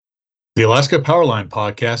The Alaska Powerline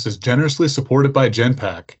podcast is generously supported by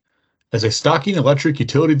Genpack. As a stocking electric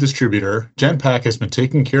utility distributor, Genpack has been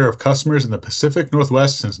taking care of customers in the Pacific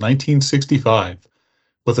Northwest since 1965.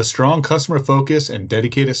 With a strong customer focus and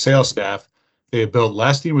dedicated sales staff, they have built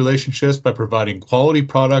lasting relationships by providing quality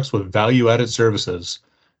products with value-added services.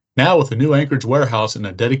 Now, with a new Anchorage warehouse and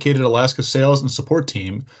a dedicated Alaska sales and support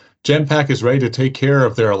team, Genpack is ready to take care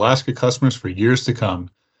of their Alaska customers for years to come.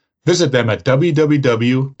 Visit them at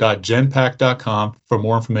www.genpack.com for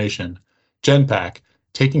more information. Genpack,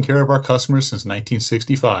 taking care of our customers since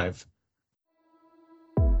 1965.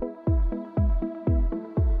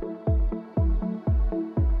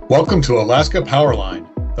 Welcome to Alaska Powerline,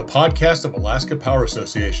 the podcast of Alaska Power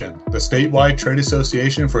Association, the statewide trade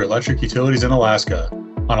association for electric utilities in Alaska.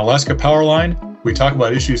 On Alaska Powerline, we talk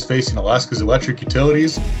about issues facing Alaska's electric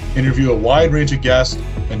utilities, interview a wide range of guests,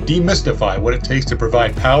 and demystify what it takes to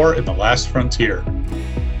provide power in the last frontier.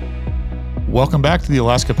 Welcome back to the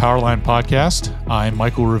Alaska Powerline podcast. I'm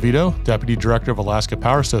Michael Ravito, Deputy Director of Alaska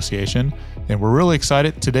Power Association, and we're really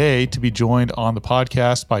excited today to be joined on the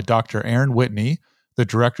podcast by Dr. Erin Whitney, the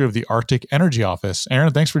Director of the Arctic Energy Office.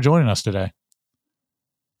 Erin, thanks for joining us today.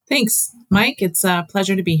 Thanks, Mike. It's a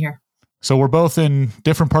pleasure to be here. So we're both in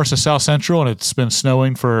different parts of South Central, and it's been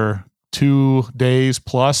snowing for 2 days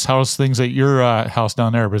plus. How's things at your house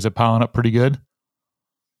down there? Is it piling up pretty good?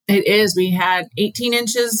 It is. We had 18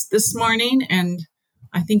 inches this morning, and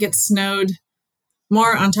I think it snowed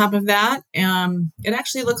more on top of that. It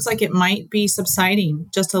actually looks like it might be subsiding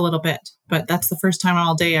just a little bit, but that's the first time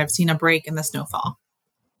all day I've seen a break in the snowfall.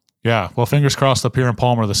 Yeah, well, fingers crossed up here in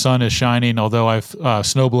Palmer. The sun is shining, although I've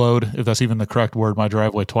snowblowed, if that's even the correct word, my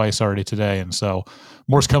driveway twice already today, and so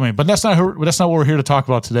more's coming. But that's not what we're here to talk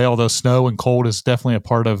about today, although snow and cold is definitely a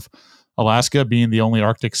part of Alaska, being the only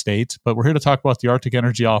Arctic state. But we're here to talk about the Arctic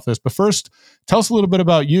Energy Office. But first, tell us a little bit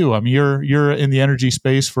about you. I mean, you're in the energy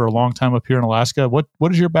space for a long time up here in Alaska. What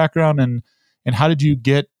is your background, and how did you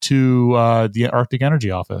get to the Arctic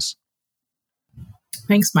Energy Office?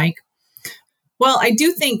 Thanks, Mike. Well, I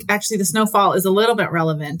do think actually the snowfall is a little bit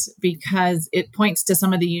relevant because it points to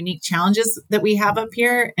some of the unique challenges that we have up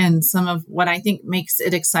here and some of what I think makes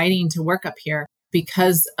it exciting to work up here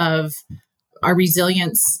because of our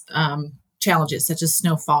resilience challenges such as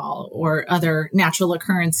snowfall or other natural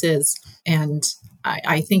occurrences. And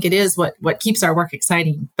I think it is what keeps our work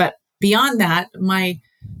exciting. But beyond that, my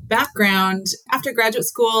background, after graduate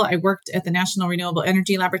school, I worked at the National Renewable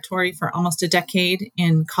Energy Laboratory for almost a decade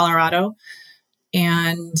in Colorado.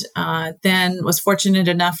 And then was fortunate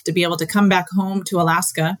enough to be able to come back home to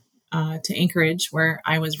Alaska, to Anchorage, where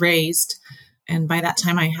I was raised. And by that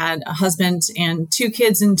time, I had a husband and 2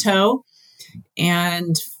 kids in tow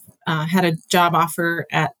and had a job offer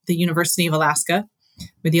at the University of Alaska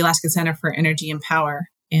with the Alaska Center for Energy and Power.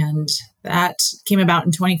 And that came about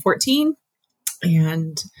in 2014.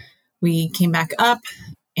 And we came back up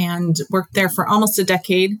and worked there for almost a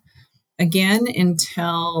decade. Again,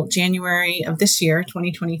 until January of this year,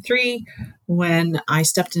 2023, when I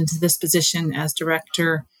stepped into this position as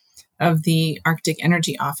director of the Arctic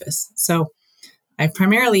Energy Office. So I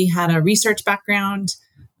primarily had a research background,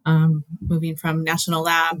 moving from national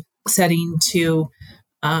lab setting to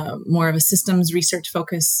more of a systems research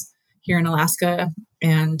focus here in Alaska.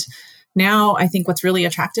 And now I think what's really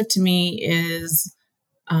attractive to me is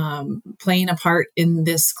playing a part in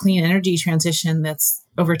this clean energy transition that's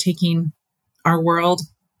overtaking our world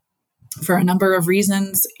for a number of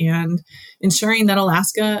reasons, and ensuring that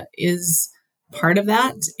Alaska is part of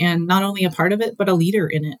that, and not only a part of it, but a leader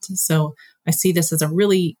in it. So I see this as a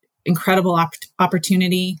really incredible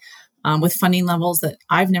opportunity with funding levels that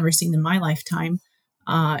I've never seen in my lifetime.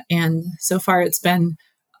 And so far it's been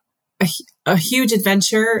a huge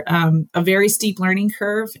adventure, a very steep learning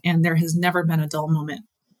curve, and there has never been a dull moment.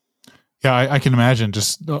 Yeah, I can imagine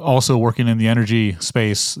just also working in the energy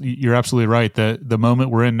space. You're absolutely right that the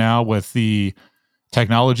moment we're in now with the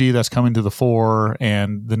technology that's coming to the fore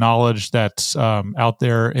and the knowledge that's out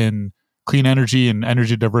there in clean energy and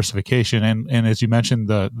energy diversification. And as you mentioned,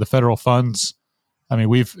 the federal funds, I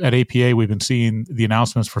mean, at APA, we've been seeing the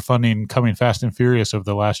announcements for funding coming fast and furious over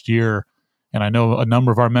the last year. And I know a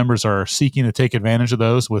number of our members are seeking to take advantage of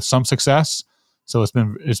those with some success. So it's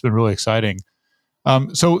been really exciting.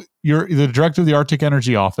 So you're the director of the Arctic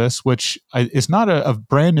Energy Office, which is not a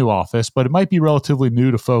brand new office, but it might be relatively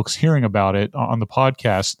new to folks hearing about it on the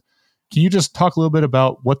podcast. Can you just talk a little bit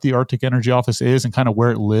about what the Arctic Energy Office is and kind of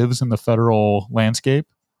where it lives in the federal landscape?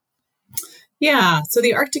 Yeah, so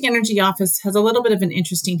the Arctic Energy Office has a little bit of an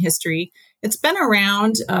interesting history. It's been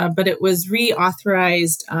around, but it was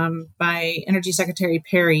reauthorized by Energy Secretary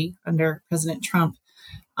Perry under President Trump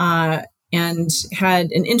and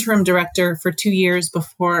had an interim director for 2 years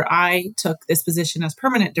before I took this position as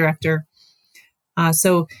permanent director.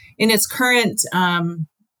 So in its current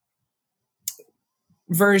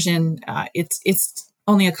version, it's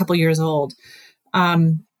only a couple years old.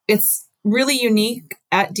 It's really unique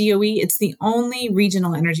at DOE. It's the only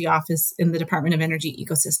regional energy office in the Department of Energy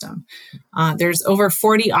ecosystem. There's over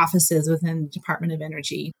 40 offices within the Department of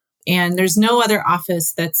Energy, and there's no other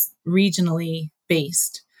office that's regionally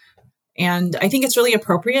based. And I think it's really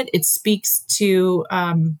appropriate. It speaks to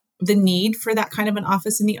the need for that kind of an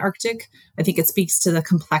office in the Arctic. I think it speaks to the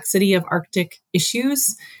complexity of Arctic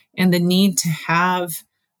issues and the need to have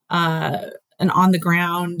an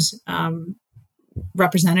on-the-ground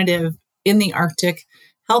representative in the Arctic,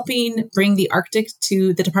 helping bring the Arctic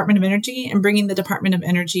to the Department of Energy and bringing the Department of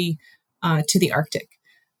Energy to the Arctic.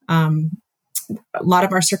 A lot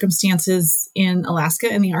of our circumstances in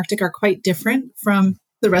Alaska and the Arctic are quite different from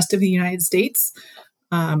the rest of the United States.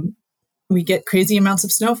 We get crazy amounts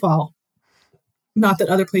of snowfall. Not that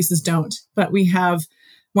other places don't, but we have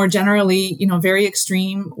more generally, very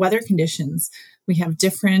extreme weather conditions. We have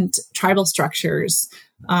different tribal structures.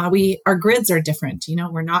 Our grids are different.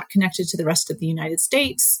 We're not connected to the rest of the United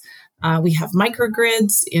States. We have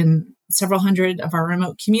microgrids in several hundred of our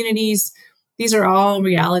remote communities. These are all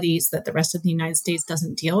realities that the rest of the United States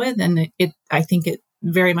doesn't deal with. And I think it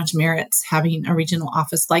very much merits having a regional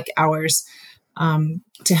office like ours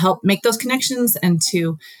to help make those connections and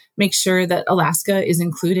to make sure that Alaska is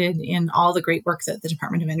included in all the great work that the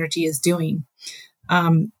Department of Energy is doing.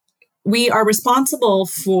 We are responsible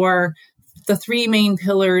for the three main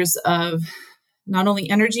pillars of not only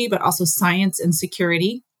energy, but also science and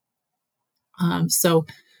security. So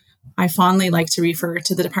I fondly like to refer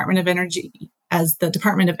to the Department of Energy as the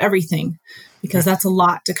Department of Everything, because that's a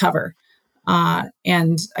lot to cover.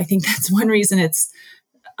 And I think that's one reason it's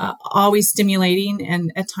always stimulating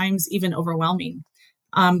and at times even overwhelming.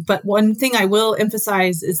 But one thing I will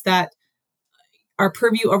emphasize is that our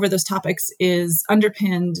purview over those topics is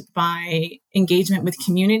underpinned by engagement with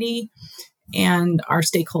community and our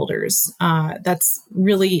stakeholders. That's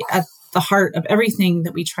really at the heart of everything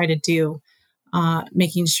that we try to do,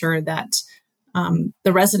 making sure that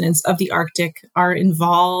the residents of the Arctic are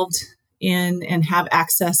involved in and have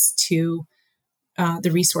access to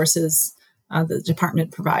the resources the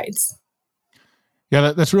department provides.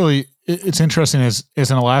 Yeah, that's really, it's interesting as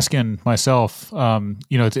an Alaskan myself.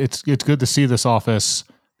 It's good to see this office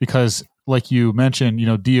because, like you mentioned,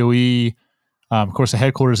 DOE, of course, the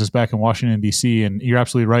headquarters is back in Washington, D.C., and you're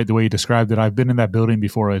absolutely right the way you described it. I've been in that building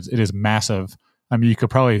before. It is massive. I mean, you could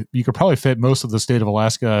probably fit most of the state of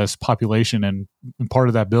Alaska's population in part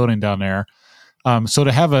of that building down there. So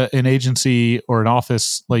to have an agency or an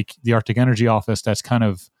office like the Arctic Energy Office that's kind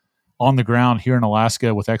of on the ground here in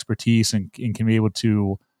Alaska with expertise and can be able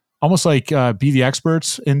to almost like be the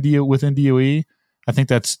experts within DOE, I think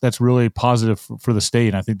that's really positive for the state.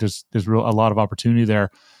 And I think there's a lot of opportunity there.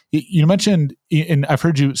 You mentioned, and I've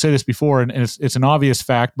heard you say this before, and it's an obvious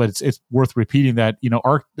fact, but it's worth repeating that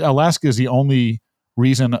Alaska is the only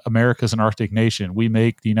reason America's an Arctic nation. We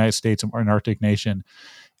make the United States an Arctic nation.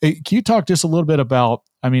 Can you talk just a little bit about,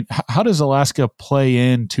 how does Alaska play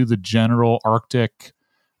into the general Arctic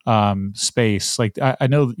space? Like I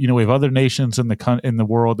know, we have other nations in the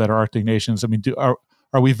world that are Arctic nations.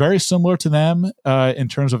 Are we very similar to them in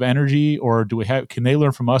terms of energy, or can they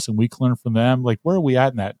learn from us and we can learn from them? Like, where are we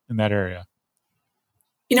at in that area?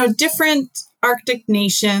 Different Arctic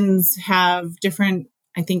nations have different,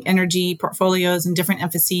 I think, energy portfolios and different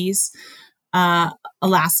emphases.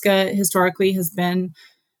 Alaska historically has been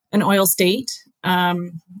an oil state.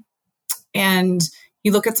 And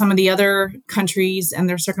you look at some of the other countries and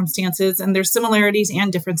their circumstances, and there's similarities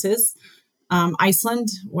and differences. Iceland,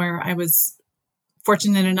 where I was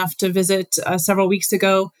fortunate enough to visit several weeks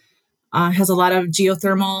ago, has a lot of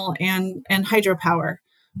geothermal and hydropower.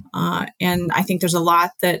 And I think there's a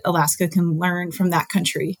lot that Alaska can learn from that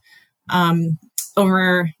country.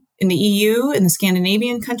 Over in the EU, in the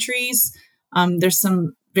Scandinavian countries, there's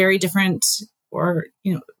some very different or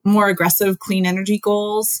more aggressive clean energy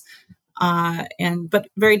goals, but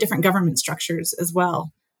very different government structures as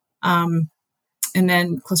well. And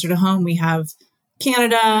then closer to home, we have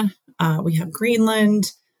Canada, we have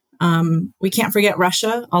Greenland. We can't forget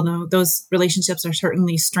Russia, although those relationships are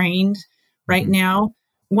certainly strained right now.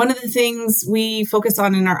 One of the things we focus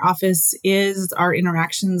on in our office is our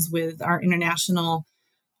interactions with our international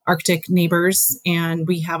Arctic neighbors. And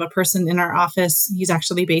we have a person in our office, he's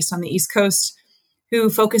actually based on the East Coast, who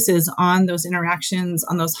focuses on those interactions,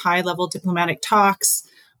 on those high-level diplomatic talks,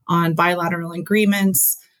 on bilateral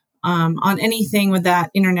agreements, on anything with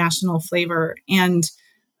that international flavor. And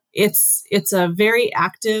it's a very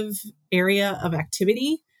active area of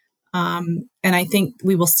activity. And I think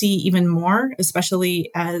we will see even more, especially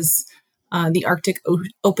as the Arctic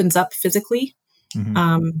opens up physically.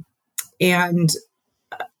 Mm-hmm. And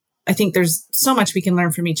I think there's so much we can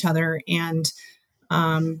learn from each other. And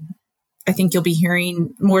I think you'll be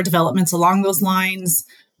hearing more developments along those lines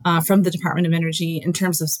from the Department of Energy in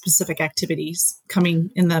terms of specific activities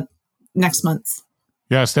coming in the next months.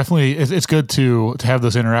 Yeah, it's definitely, it's good to have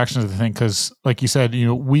those interactions, I think, because like you said,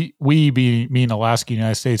 we being Alaska,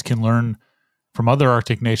 United States, can learn from other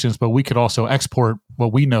Arctic nations, but we could also export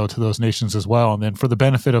what we know to those nations as well. And then for the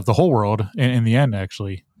benefit of the whole world in the end,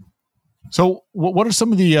 actually. So what are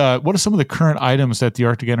some of the current items that the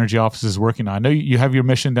Arctic Energy Office is working on? I know you have your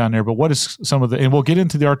mission down there, but what is some of the, and we'll get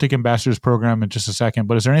into the Arctic Ambassadors Program in just a second,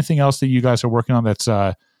 but is there anything else that you guys are working on that's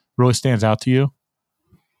really stands out to you?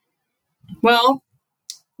 Well,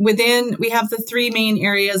 we have the three main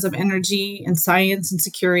areas of energy and science and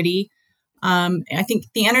security. I think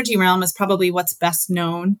the energy realm is probably what's best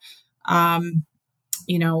known.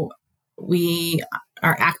 We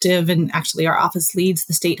are active, and actually our office leads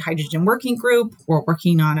the State Hydrogen Working Group. We're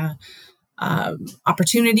working on a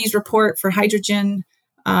opportunities report for hydrogen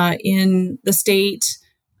in the state.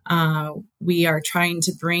 We are trying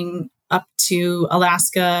to bring up to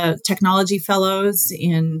Alaska technology fellows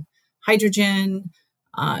in hydrogen,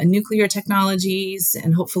 nuclear technologies,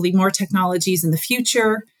 and hopefully more technologies in the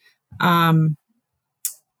future.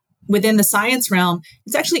 Within the science realm,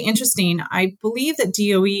 it's actually interesting. I believe that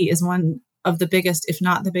DOE is one of the biggest, if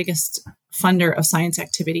not the biggest, funder of science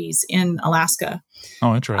activities in Alaska.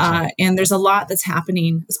 Oh, interesting. And there's a lot that's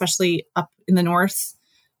happening, especially up in the north,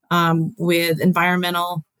 with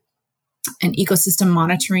environmental and ecosystem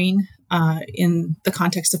monitoring in the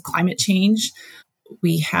context of climate change.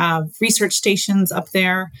 We have research stations up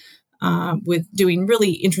there with doing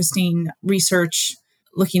really interesting research,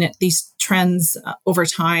 looking at these trends over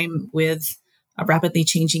time with rapidly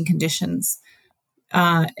changing conditions.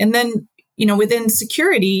 And then, within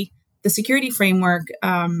security, the security framework,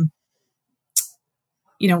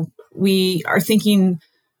 we are thinking,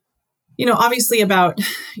 obviously about,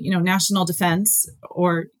 national defense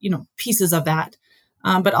or, pieces of that,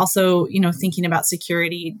 but also, thinking about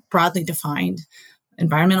security broadly defined,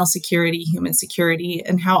 environmental security, human security,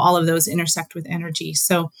 and how all of those intersect with energy.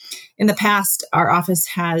 So in the past, our office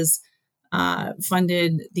has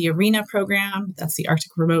funded the ARENA program. That's the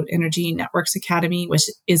Arctic Remote Energy Networks Academy, which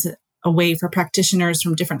is a way for practitioners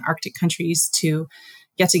from different Arctic countries to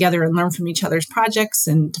get together and learn from each other's projects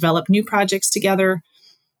and develop new projects together.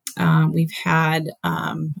 We've had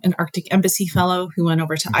an Arctic Embassy fellow who went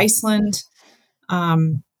over to Iceland.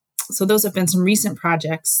 So those have been some recent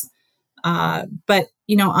projects. But,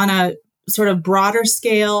 on a sort of broader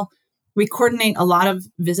scale, we coordinate a lot of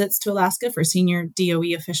visits to Alaska for senior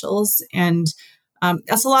DOE officials. And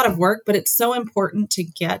that's a lot of work, but it's so important to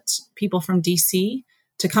get people from DC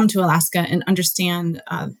to come to Alaska and understand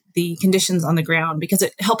the conditions on the ground, because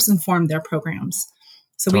it helps inform their programs.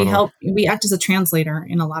 So Totally. we act as a translator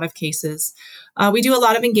in a lot of cases. We do a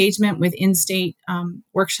lot of engagement with in-state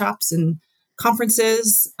workshops and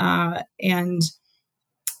conferences, and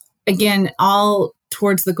again, all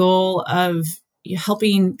towards the goal of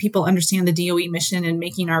helping people understand the DOE mission and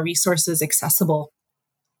making our resources accessible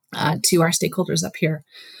to our stakeholders up here.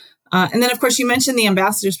 And then, of course, you mentioned the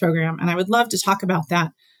Ambassadors Program, and I would love to talk about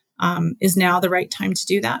that. Is now the right time to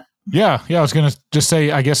do that? Yeah. I was going to just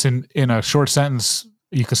say, I guess in a short sentence,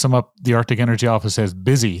 you could sum up the Arctic Energy Office as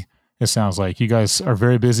busy. It sounds like you guys are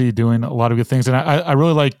very busy doing a lot of good things. And I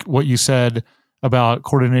really like what you said about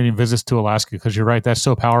coordinating visits to Alaska, because you're right. That's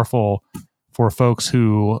so powerful for folks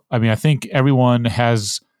who, I think everyone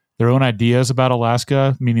has their own ideas about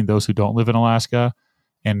Alaska, meaning those who don't live in Alaska.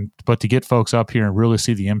 But to get folks up here and really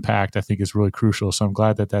see the impact, I think is really crucial. So I'm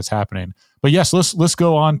glad that that's happening. But yes, let's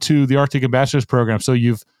go on to the Arctic Ambassadors Program. So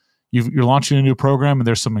you're launching a new program, and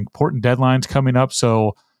there's some important deadlines coming up.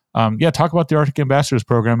 So talk about the Arctic Ambassadors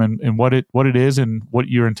Program and what it is and what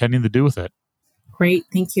you're intending to do with it. Great,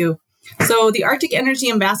 thank you. So the Arctic Energy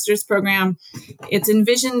Ambassadors Program, it's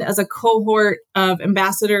envisioned as a cohort of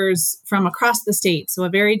ambassadors from across the state. So a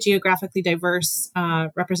very geographically diverse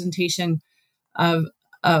representation of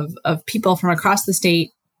people from across the state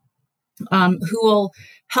who will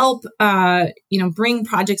help, bring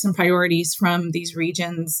projects and priorities from these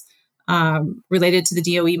regions related to the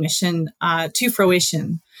DOE mission to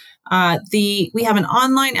fruition. We have an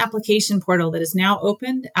online application portal that is now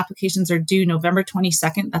opened. Applications are due November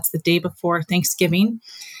 22nd. That's the day before Thanksgiving.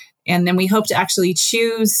 And then we hope to actually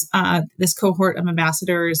choose this cohort of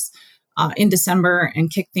ambassadors in December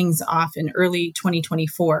and kick things off in early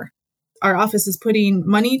 2024. Our office is putting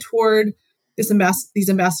money toward these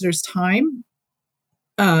ambassadors' time,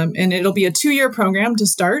 and it'll be a 2-year program to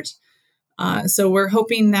start. So we're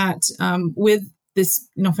hoping that with this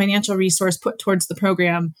financial resource put towards the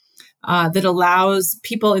program that allows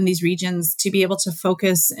people in these regions to be able to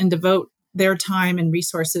focus and devote their time and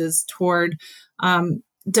resources toward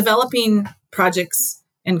developing projects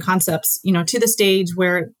and concepts, to the stage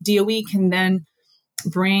where DOE can then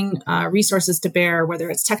bring resources to bear, whether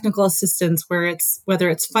it's technical assistance, whether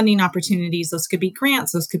it's funding opportunities. Those could be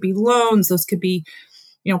grants, those could be loans, those could be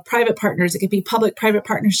private partners, it could be public-private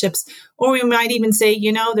partnerships, or we might even say,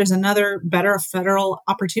 there's another better federal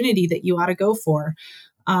opportunity that you ought to go for.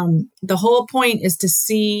 The whole point is to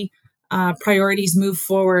see priorities move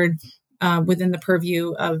forward within the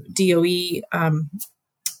purview of DOE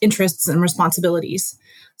interests and responsibilities.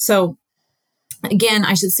 So again,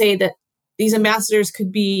 I should say that these ambassadors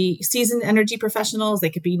could be seasoned energy professionals, they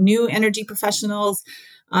could be new energy professionals,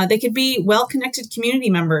 they could be well-connected community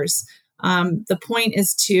members. The point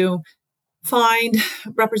is to find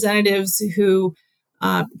representatives who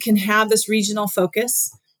can have this regional focus,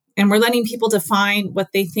 and we're letting people define what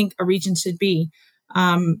they think a region should be.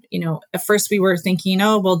 At first we were thinking,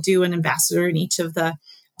 we'll do an ambassador in each of the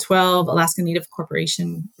 12 Alaska Native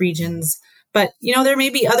Corporation regions. But, there may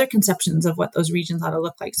be other conceptions of what those regions ought to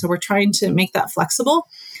look like. So we're trying to make that flexible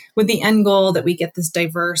with the end goal that we get this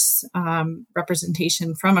diverse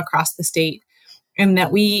representation from across the state, and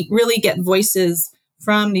that we really get voices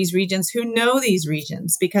from these regions who know these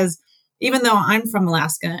regions. Because even though I'm from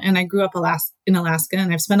Alaska and I grew up in Alaska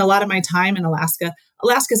and I've spent a lot of my time in Alaska,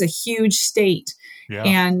 Alaska is a huge state. Yeah.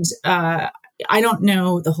 And I don't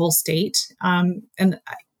know the whole state.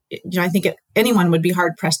 I think anyone would be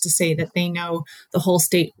hard pressed to say that they know the whole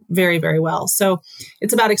state very, very well. So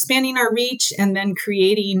it's about expanding our reach and then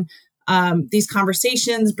creating these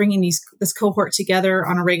conversations, bringing this cohort together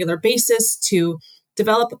on a regular basis to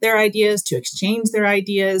develop their ideas, to exchange their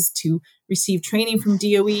ideas, to receive training from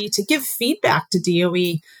DOE, to give feedback to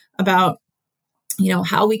DOE about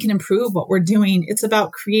how we can improve what we're doing. It's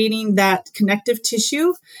about creating that connective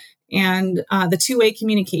tissue and the two-way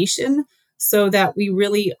communication, so that we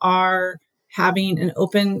really are having an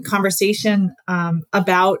open conversation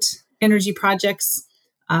about energy projects,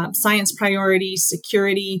 science priorities,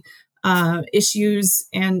 security issues,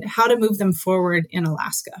 and how to move them forward in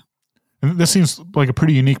Alaska. And this seems like a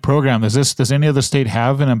pretty unique program. Does any other state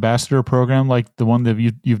have an ambassador program like the one that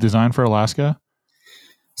you've designed for Alaska?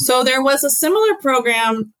 So there was a similar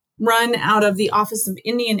program run out of the Office of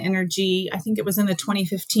Indian Energy. I think it was in the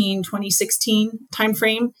 2015, 2016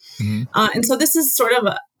 timeframe. Mm-hmm. And so this is sort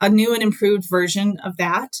of a new and improved version of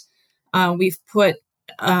that. We've put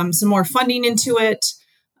some more funding into it,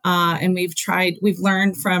 and we've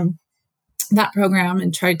learned from that program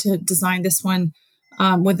and tried to design this one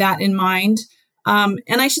with that in mind. And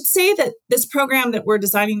I should say that this program that we're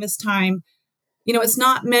designing this time, it's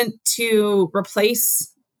not meant to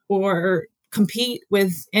replace or compete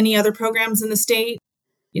with any other programs in the state.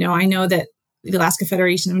 I know that the Alaska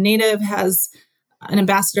Federation of Native has an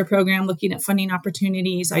ambassador program looking at funding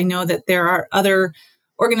opportunities. I know that there are other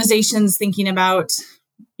organizations thinking about,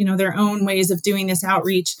 their own ways of doing this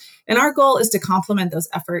outreach. And our goal is to complement those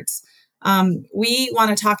efforts. We want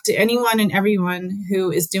to talk to anyone and everyone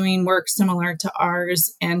who is doing work similar to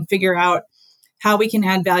ours and figure out how we can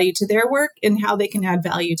add value to their work and how they can add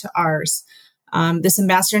value to ours. This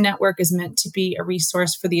ambassador network is meant to be a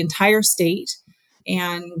resource for the entire state,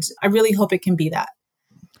 and I really hope it can be that.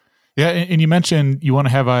 Yeah, and you mentioned you want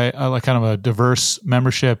to have a kind of a diverse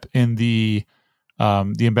membership in the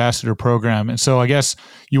ambassador program, and so I guess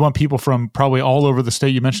you want people from probably all over the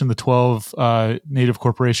state. You mentioned the 12 Native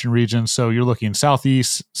Corporation regions, so you're looking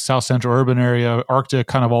Southeast, South Central urban area, Arctic,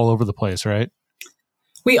 kind of all over the place, right?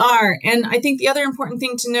 We are, and I think the other important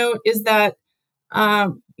thing to note is that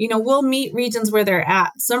we'll meet regions where they're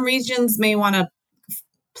at. Some regions may want to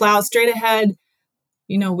plow straight ahead,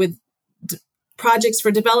 with projects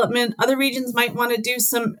for development. Other regions might want to do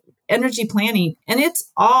some energy planning, and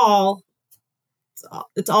it's all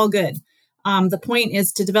good. The point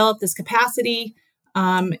is to develop this capacity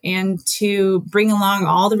and to bring along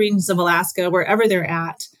all the regions of Alaska wherever they're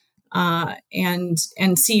at and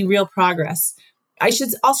see real progress. I should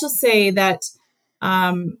also say that,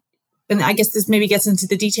 and I guess this maybe gets into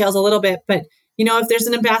the details a little bit, but if there's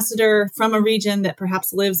an ambassador from a region that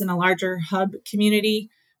perhaps lives in a larger hub community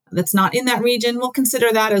that's not in that region, we'll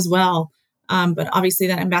consider that as well. But obviously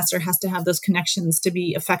that ambassador has to have those connections to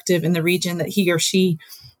be effective in the region that he or she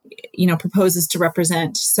proposes to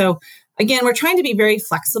represent. So again, we're trying to be very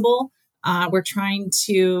flexible. We're trying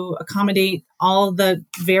to accommodate all the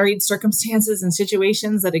varied circumstances and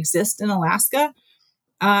situations that exist in Alaska.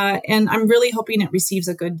 And I'm really hoping it receives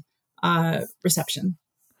a good reception.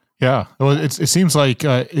 Yeah. Well, it seems like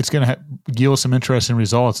it's going to yield some interesting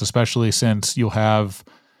results, especially since you'll have,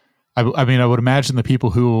 I would imagine the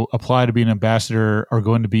people who apply to be an ambassador are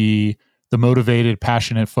going to be the motivated,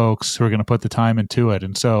 passionate folks who are going to put the time into it.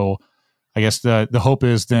 And so I guess the hope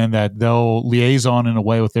is then that they'll liaison in a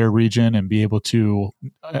way with their region and be able to,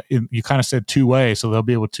 you kind of said two-way, so they'll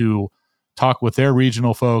be able to talk with their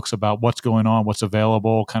regional folks about what's going on, what's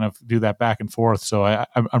available, kind of do that back and forth. So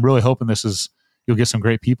I'm really hoping you'll get some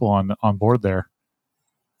great people on board there.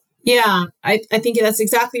 Yeah, I think that's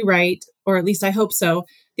exactly right, or at least I hope so.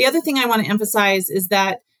 The other thing I want to emphasize is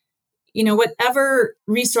that, whatever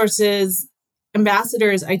resources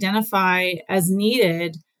ambassadors identify as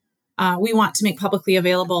needed, we want to make publicly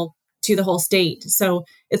available to the whole state. So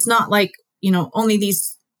it's not like, only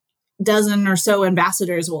these dozen or so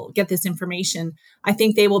ambassadors will get this information. I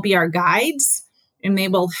think they will be our guides, and they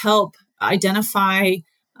will help identify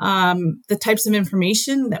the types of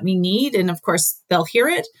information that we need. And of course, they'll hear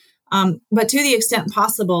it. But to the extent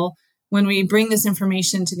possible, when we bring this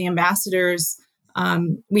information to the ambassadors,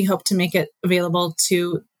 we hope to make it available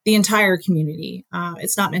to the entire community.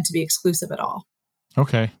 It's not meant to be exclusive at all.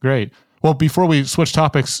 Okay, great. Well, before we switch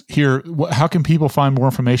topics here, how can people find more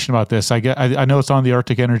information about this? I know it's on the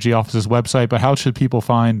Arctic Energy Office's website, but how should people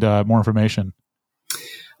find more information?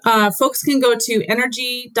 Folks can go to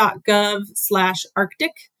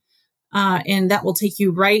energy.gov/Arctic, and that will take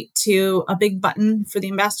you right to a big button for the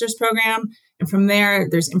ambassadors program. And from there,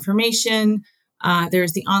 there's information.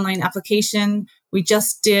 There's the online application. We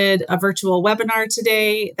just did a virtual webinar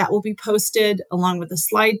today that will be posted along with a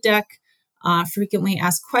slide deck. Frequently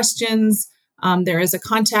asked questions. There is a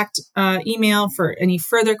contact email for any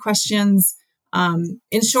further questions.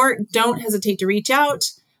 In short, don't hesitate to reach out.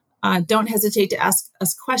 Don't hesitate to ask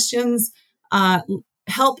us questions.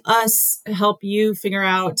 Help us help you figure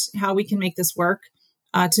out how we can make this work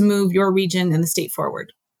to move your region and the state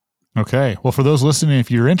forward. Okay. Well, for those listening, if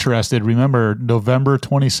you're interested, remember November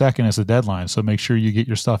 22nd is the deadline. So make sure you get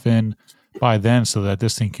your stuff in by then so that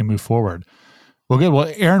this thing can move forward. Well, good. Well,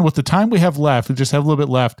 Erin, with the time we have left, we just have a little bit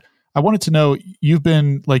left. I wanted to know, you've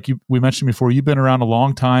been, we mentioned before, you've been around a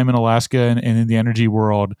long time in Alaska and in the energy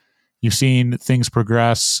world. You've seen things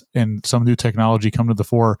progress and some new technology come to the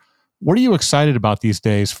fore. What are you excited about these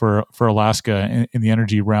days for Alaska in the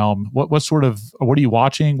energy realm? What are you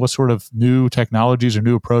watching? What sort of new technologies or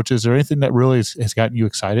new approaches, or anything that really has gotten you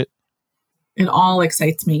excited? It all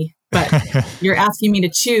excites me, but you're asking me to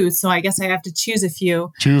choose, so I guess I have to choose a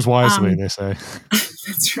few. Choose wisely, they say.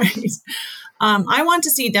 That's right. I want to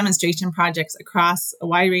see demonstration projects across a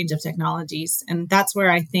wide range of technologies, and that's where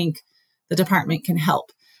I think the department can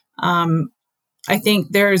help. I think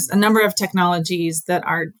there's a number of technologies that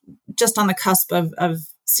are just on the cusp of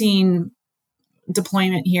seeing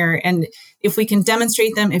deployment here. And if we can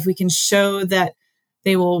demonstrate them, if we can show that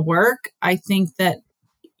they will work, I think that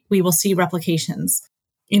we will see replications.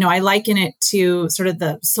 I liken it to sort of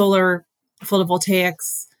the solar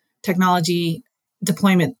photovoltaics technology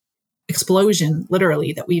deployment explosion,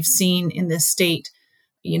 literally, that we've seen in this state.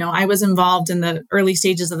 I was involved in the early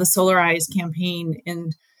stages of the Solarize campaign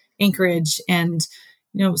in Anchorage, and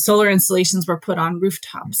solar installations were put on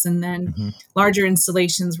rooftops, and then larger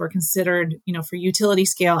installations were considered for utility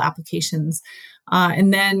scale applications,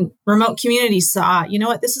 and then remote communities saw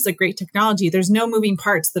this is a great technology. There's no moving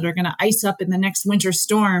parts that are going to ice up in the next winter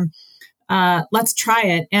storm. Let's try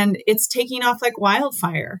it. And it's taking off like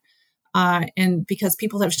wildfire, and because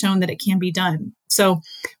people have shown that it can be done. So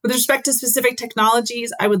with respect to specific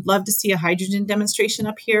technologies, I would love to see a hydrogen demonstration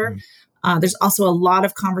up here. There's also a lot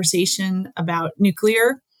of conversation about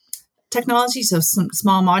nuclear technology, so some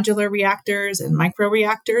small modular reactors and micro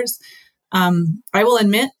reactors. I will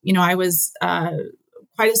admit, I was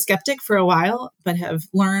quite a skeptic for a while, but have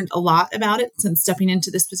learned a lot about it since stepping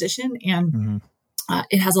into this position. And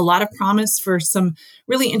it has a lot of promise for some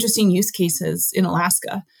really interesting use cases in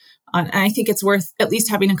Alaska. And I think it's worth at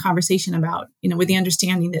least having a conversation about, with the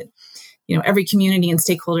understanding that every community and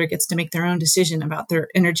stakeholder gets to make their own decision about their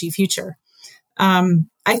energy future.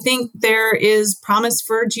 I think there is promise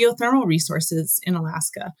for geothermal resources in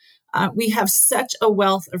Alaska. We have such a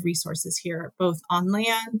wealth of resources here, both on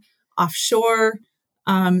land, offshore.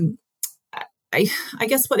 I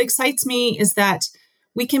guess what excites me is that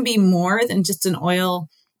we can be more than just an oil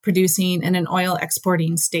producing and an oil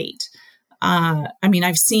exporting state.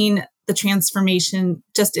 I've seen the transformation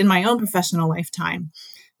just in my own professional lifetime.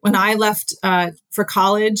 when I left for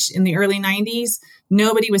college in the early 90s,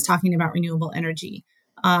 nobody was talking about renewable energy.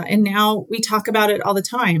 And now we talk about it all the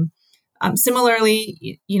time.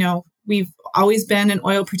 Similarly, we've always been an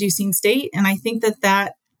oil producing state. And I think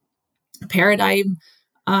that paradigm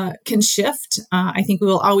can shift. I think we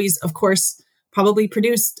will always, of course, probably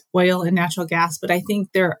produce oil and natural gas, but I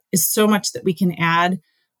think there is so much that we can add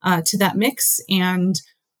to that mix. And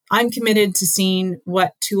I'm committed to seeing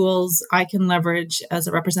what tools I can leverage as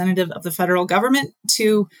a representative of the federal government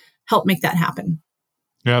to help make that happen.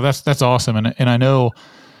 Yeah, that's awesome. And I know,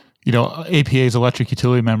 APA's electric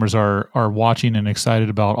utility members are watching and excited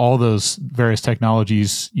about all those various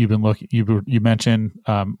technologies you've been looking. You mentioned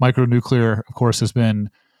micronuclear, of course, has been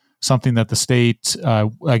something that the state.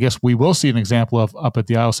 I guess we will see an example of up at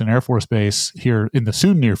the Eielson Air Force Base here in the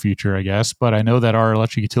soon near future, I guess. But I know that our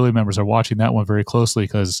electric utility members are watching that one very closely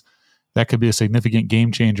because that could be a significant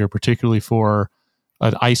game changer, particularly for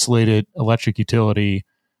an isolated electric utility,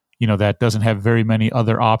 that doesn't have very many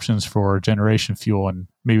other options for generation fuel, and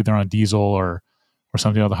maybe they're on diesel or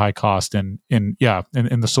something of the high cost. And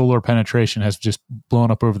the solar penetration has just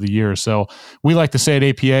blown up over the years. So we like to say at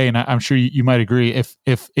APA, and I'm sure you might agree, if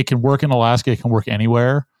it can work in Alaska, it can work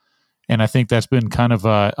anywhere. And I think that's been kind of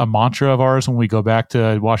a mantra of ours when we go back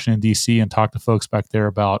to Washington, D.C. and talk to folks back there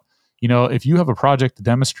about, if you have a project to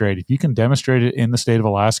demonstrate, if you can demonstrate it in the state of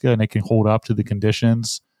Alaska and it can hold up to the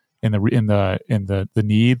conditions and the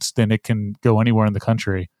needs, then it can go anywhere in the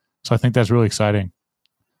country. So I think that's really exciting.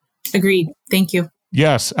 Agreed. Thank you.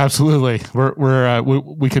 Yes, absolutely.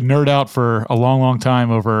 We could nerd out for a long, long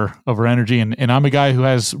time over energy, and I'm a guy who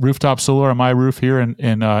has rooftop solar on my roof here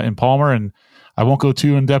in Palmer, and I won't go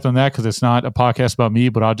too in depth on that because it's not a podcast about me,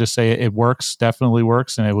 but I'll just say it works, definitely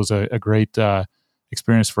works, and it was a great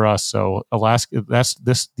experience for us. So Alaska,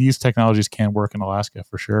 these technologies can work in Alaska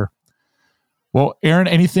for sure. Well, Erin,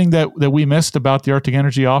 anything that we missed about the Arctic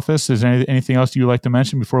Energy Office? Is there anything else you'd like to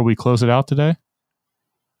mention before we close it out today?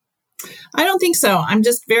 I don't think so. I'm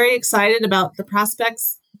just very excited about the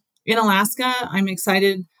prospects in Alaska. I'm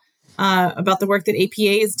excited about the work that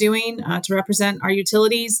APA is doing to represent our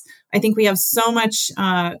utilities. I think we have so much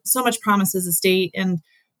promise as a state. And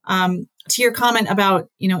to your comment about,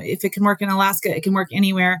 if it can work in Alaska, it can work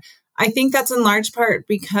anywhere. I think that's in large part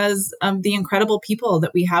because of the incredible people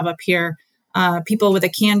that we have up here. People with a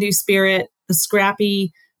can-do spirit, the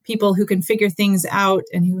scrappy people who can figure things out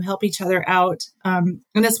and who help each other out. And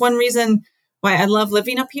that's one reason why I love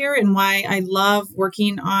living up here and why I love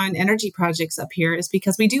working on energy projects up here, is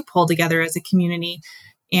because we do pull together as a community.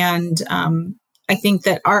 And I think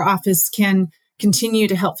that our office can continue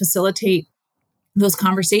to help facilitate those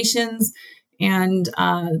conversations and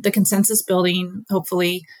the consensus building,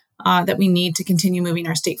 hopefully, that we need to continue moving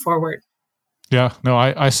our state forward. Yeah, no,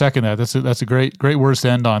 I second that. That's a great words to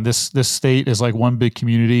end on. This state is like one big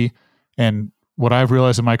community, and what I've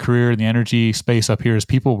realized in my career in the energy space up here is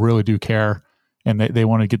people really do care, and they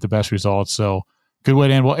want to get the best results. So, good way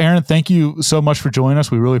to end. Well, Erin, thank you so much for joining us.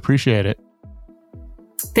 We really appreciate it.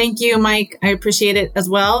 Thank you, Mike. I appreciate it as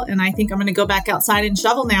well, and I think I'm going to go back outside and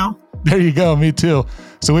shovel now. There you go. Me too.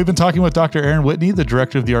 So we've been talking with Dr. Erin Whitney, the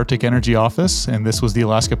director of the Arctic Energy Office, and this was the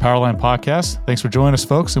Alaska Powerline Podcast. Thanks for joining us,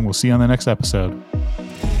 folks, and we'll see you on the next episode.